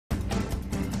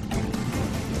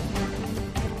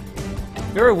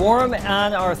Very warm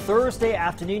on our Thursday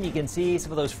afternoon. You can see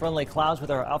some of those friendly clouds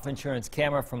with our Alpha Insurance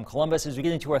camera from Columbus. As we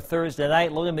get into our Thursday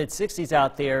night, low to mid 60s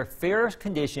out there, fair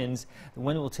conditions. The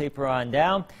wind will taper on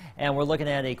down, and we're looking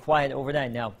at a quiet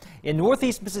overnight. Now, in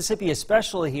northeast Mississippi,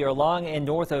 especially here along and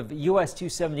north of US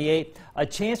 278, a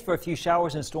chance for a few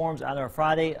showers and storms on our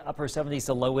Friday, upper 70s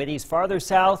to low 80s. Farther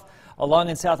south, along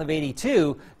and south of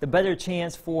 82, the better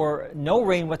chance for no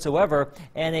rain whatsoever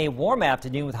and a warm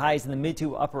afternoon with highs in the mid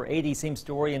to upper 80s. Same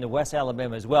story into West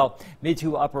Alabama as well, mid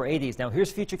to upper 80s. Now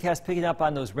here's Futurecast picking up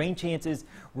on those rain chances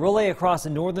really across the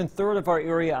northern third of our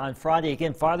area on Friday.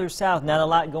 Again, farther south, not a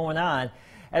lot going on.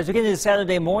 As we get into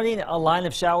Saturday morning, a line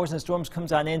of showers and storms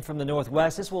comes on in from the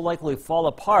northwest. This will likely fall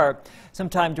apart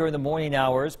sometime during the morning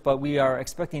hours, but we are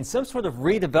expecting some sort of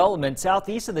redevelopment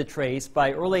southeast of the trace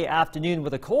by early afternoon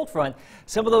with a cold front.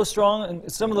 Some of those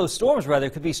storms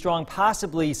could be strong,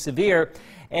 possibly severe.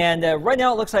 And right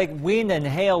now it looks like wind and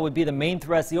hail would be the main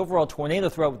threats. The overall tornado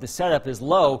threat with the setup is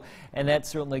low, and that's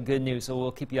certainly good news. So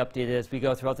we'll keep you updated as we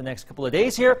go throughout the next couple of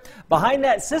days here. Behind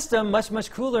that system,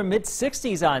 much cooler, mid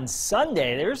 60s on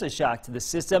Sunday. There's a shock to the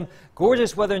system.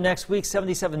 Gorgeous weather next week,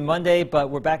 77 Monday, but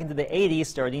we're back into the 80s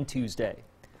starting Tuesday.